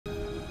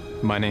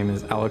My name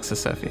is Alex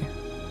Asefi.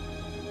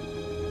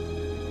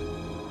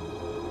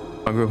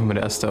 I grew up in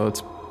Modesto.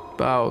 It's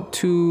about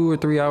 2 or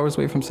 3 hours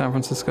away from San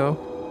Francisco.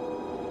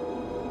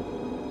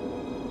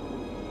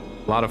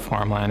 A lot of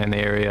farmland in the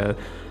area.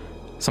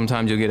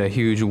 Sometimes you'll get a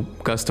huge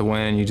gust of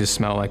wind and you just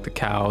smell like the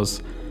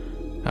cows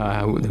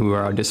who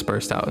are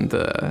dispersed out in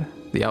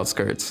the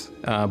outskirts.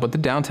 But the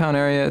downtown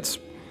area, it's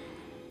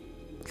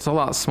a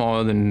lot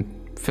smaller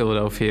than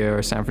Philadelphia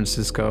or San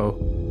Francisco.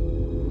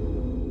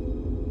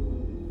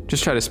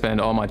 Just try to spend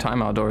all my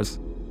time outdoors.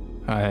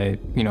 I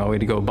had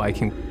to go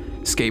biking,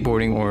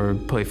 skateboarding, or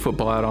play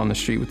football out on the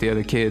street with the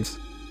other kids.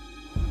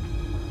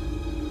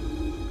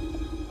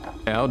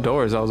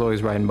 Outdoors, I was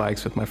always riding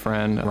bikes with my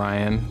friend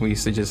Ryan. We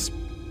used to just,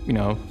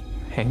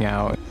 hang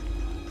out.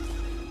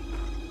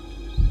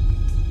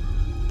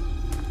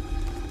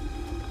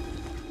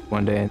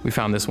 One day, we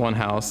found this one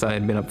house that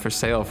had been up for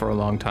sale for a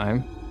long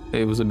time.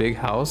 It was a big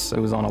house. It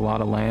was on a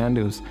lot of land.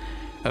 It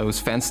was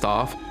fenced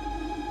off.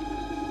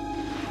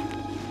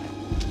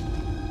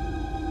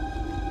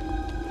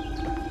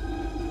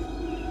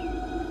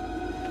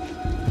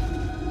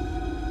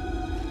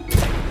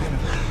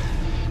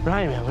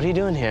 Ryan, man, what are you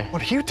doing here?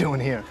 What are you doing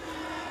here?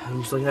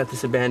 I'm just looking at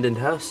this abandoned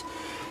house.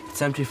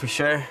 It's empty for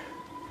sure.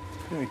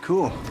 Very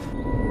cool.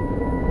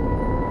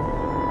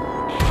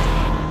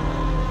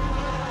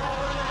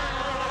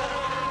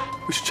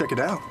 We should check it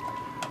out.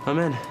 I'm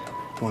in. You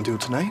want to do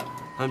it tonight?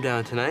 I'm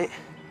down tonight.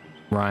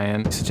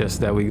 Ryan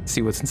suggested that we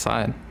see what's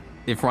inside.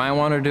 If Ryan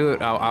wanted to do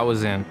it, I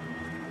was in.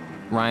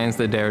 Ryan's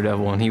the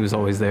daredevil, and he was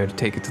always there to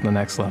take it to the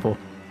next level.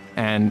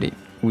 And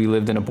we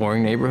lived in a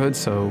boring neighborhood,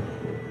 so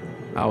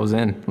I was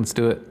in. Let's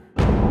do it.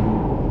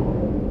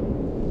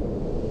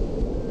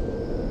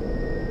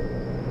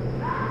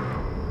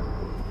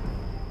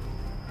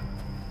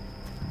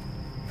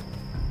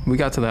 We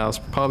got to the house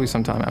probably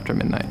sometime after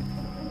midnight.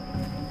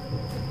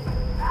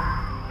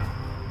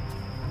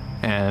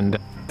 And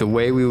the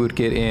way we would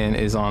get in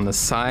is on the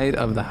side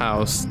of the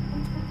house.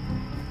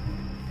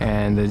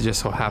 And it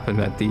just so happened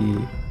that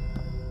the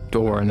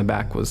door in the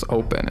back was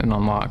open and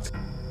unlocked.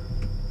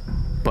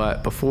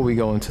 But before we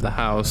go into the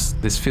house,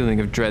 this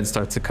feeling of dread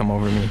starts to come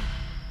over me.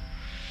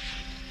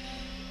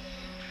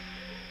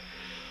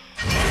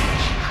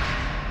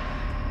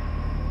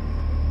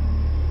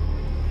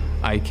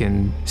 I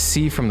can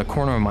see from the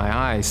corner of my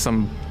eye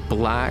some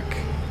black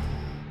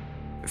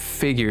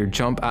figure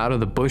jump out of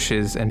the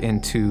bushes and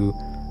into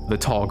the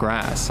tall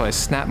grass. So I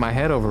snapped my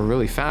head over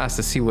really fast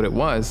to see what it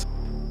was.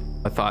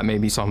 I thought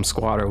maybe some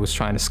squatter was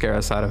trying to scare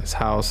us out of his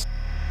house.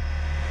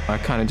 I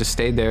kind of just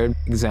stayed there,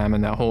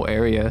 examined that whole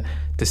area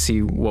to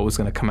see what was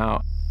going to come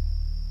out.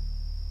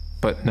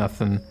 But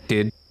nothing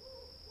did.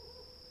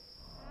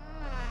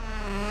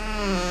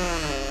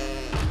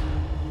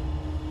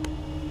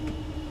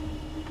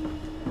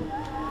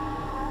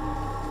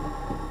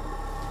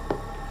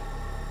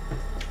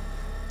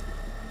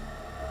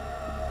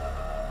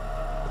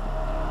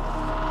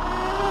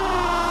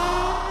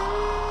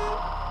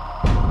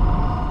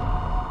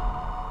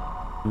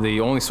 The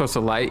only source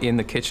of light in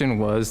the kitchen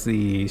was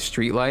the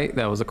street light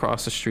that was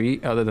across the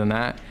street. Other than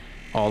that,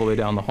 all the way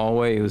down the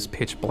hallway, it was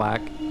pitch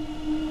black.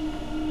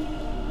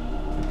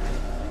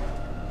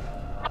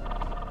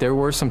 There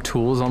were some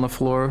tools on the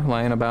floor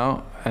lying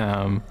about.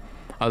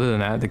 Other than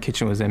that, the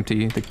kitchen was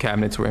empty. The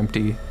cabinets were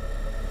empty.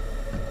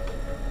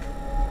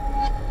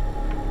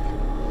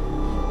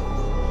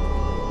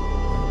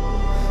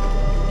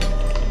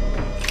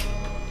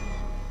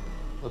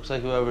 Looks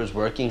like whoever's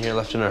working here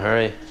left in a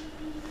hurry.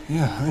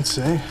 Yeah, I'd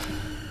say.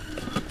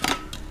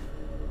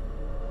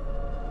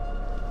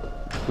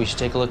 We should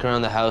take a look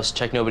around the house,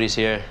 check nobody's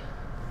here.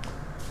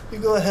 You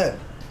go ahead.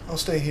 I'll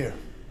stay here.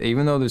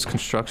 Even though there's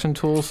construction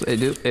tools, it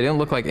didn't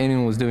look like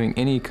anyone was doing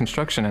any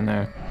construction in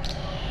there.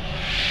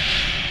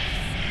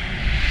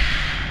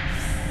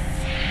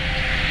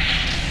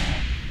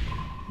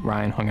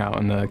 Ryan hung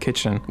out in the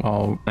kitchen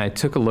while I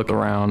took a look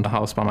around the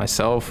house by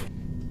myself.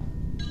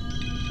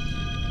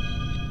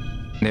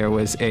 There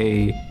was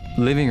a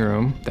living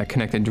room that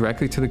connected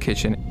directly to the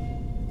kitchen.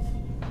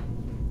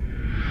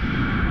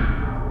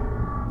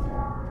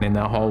 In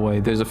that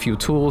hallway, there's a few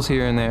tools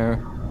here and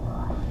there.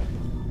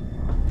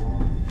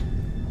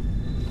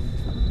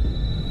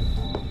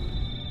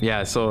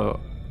 Yeah, so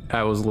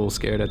I was a little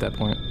scared at that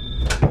point.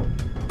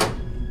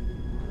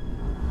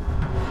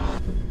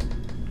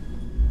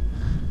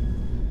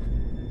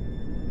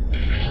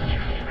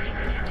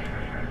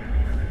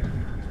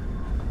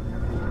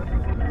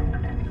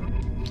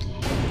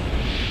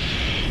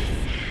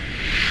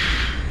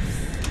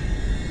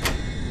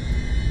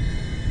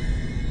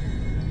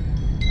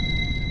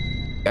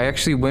 I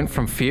actually went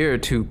from fear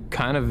to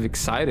kind of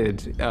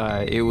excited.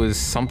 It was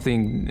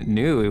something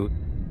new.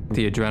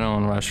 The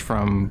adrenaline rush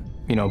from,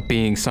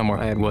 being somewhere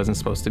I wasn't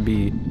supposed to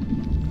be.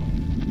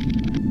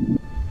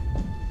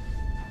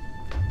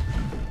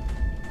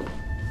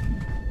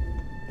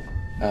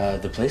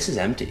 The place is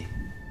empty.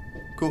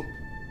 Cool.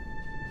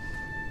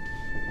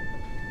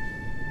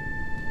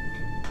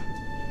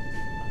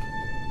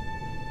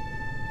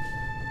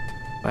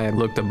 I I had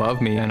looked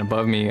above me, and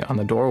above me on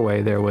the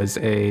doorway there was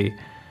a,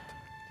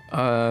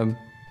 I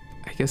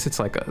guess it's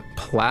like a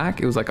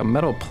plaque. It was like a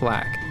metal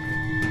plaque.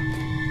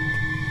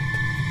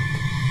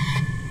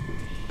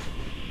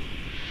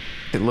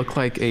 It looked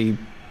like a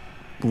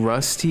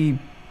rusty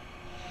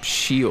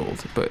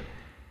shield, but,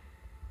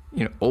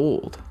 you know,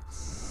 old.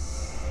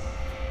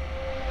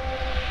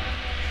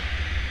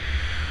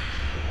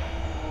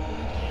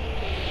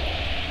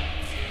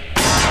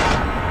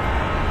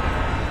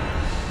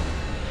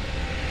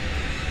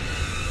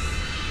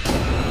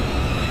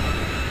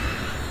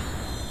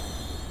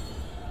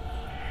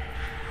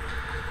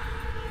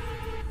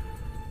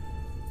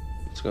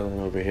 What's going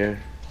on over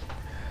here?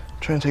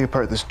 Trying to take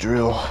apart this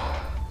drill.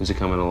 Is it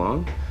coming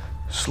along?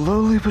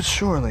 Slowly but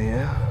surely,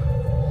 yeah.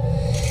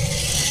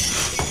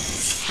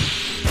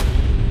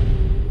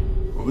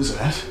 What was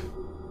that?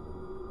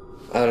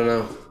 I don't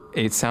know.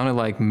 It sounded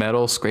like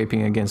metal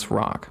scraping against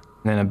rock,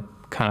 and then a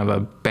kind of a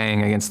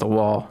bang against the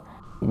wall.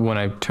 When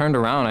I turned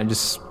around, I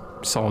just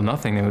saw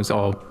nothing. It was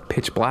all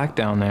pitch black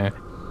down there.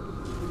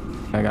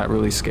 I got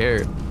really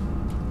scared.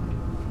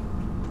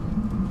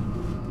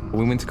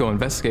 We went to go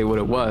investigate what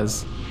it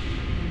was.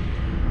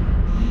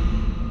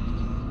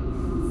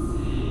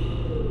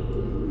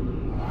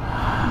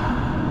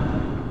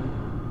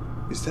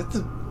 Is that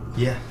the...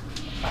 Yeah.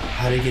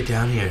 How did it get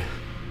down here?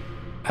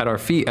 At our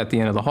feet at the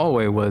end of the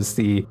hallway was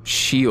the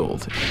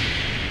shield.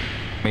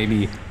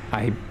 Maybe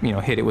I,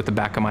 hit it with the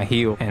back of my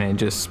heel and it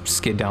just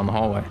skid down the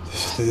hallway.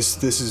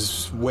 This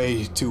is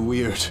way too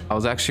weird. I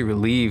was actually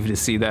relieved to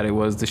see that it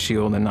was the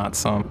shield and not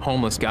some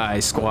homeless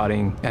guy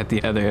squatting at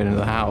the other end of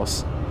the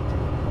house.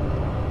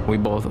 We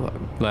both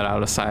let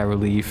out a sigh of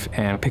relief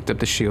and picked up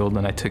the shield,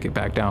 and I took it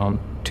back down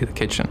to the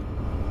kitchen.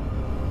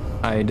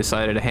 I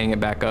decided to hang it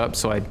back up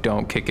so I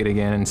don't kick it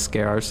again and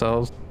scare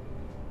ourselves.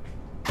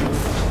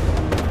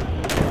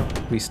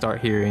 We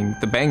start hearing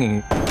the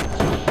banging.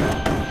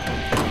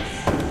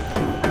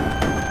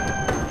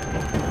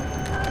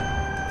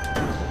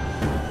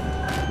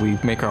 We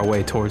make our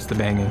way towards the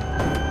banging.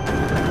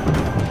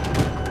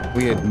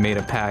 We had made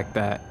a pact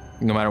that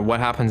no matter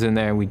what happens in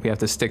there, we have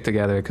to stick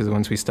together, because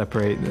once we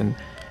separate, then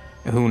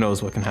who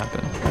knows what can happen.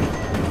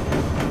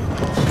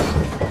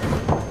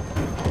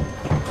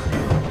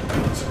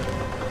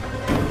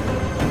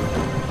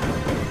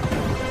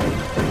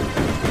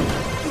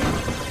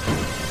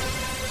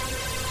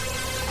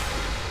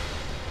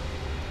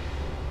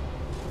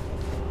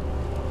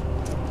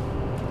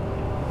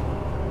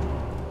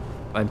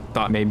 I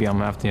thought maybe I'm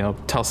gonna have to,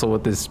 tussle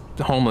with this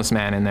homeless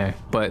man in there,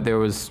 but there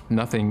was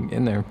nothing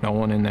in there, no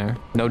one in there.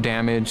 No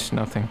damage,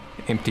 nothing.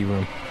 Empty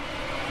room.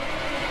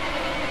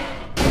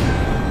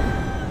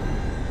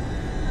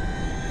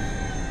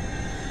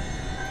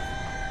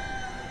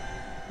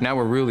 Now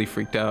we're really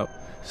freaked out.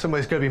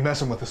 Somebody's gotta be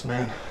messing with us,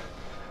 man.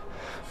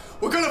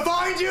 We're gonna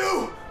find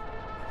you!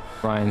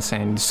 Ryan's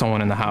saying there's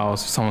someone in the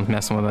house, someone's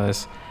messing with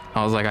us.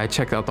 I was like, I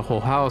checked out the whole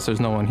house,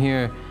 there's no one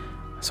here.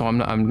 So I'm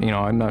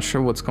not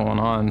sure what's going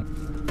on.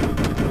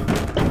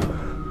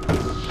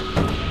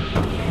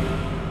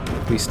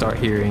 We start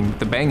hearing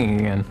the banging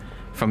again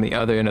from the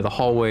other end of the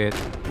hallway.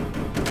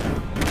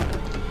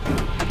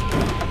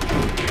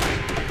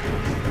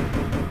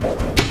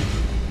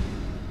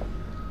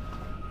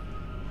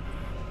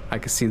 I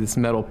could see this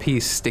metal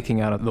piece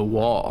sticking out of the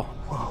wall.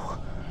 Whoa.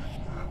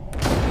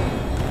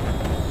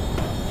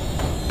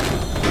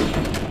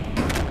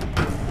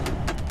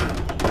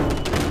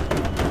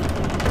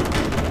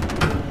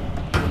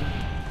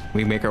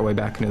 We make our way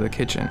back into the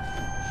kitchen.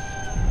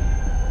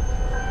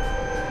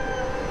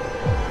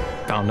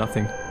 Found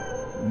nothing.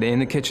 In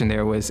the kitchen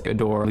there was a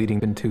door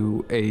leading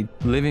into a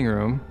living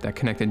room that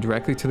connected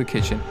directly to the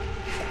kitchen.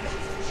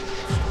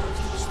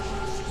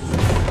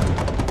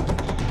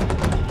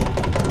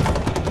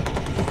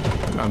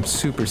 I'm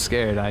super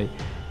scared.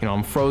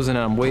 I'm frozen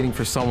and I'm waiting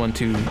for someone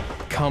to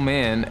come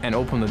in and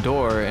open the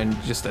door and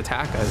just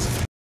attack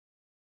us.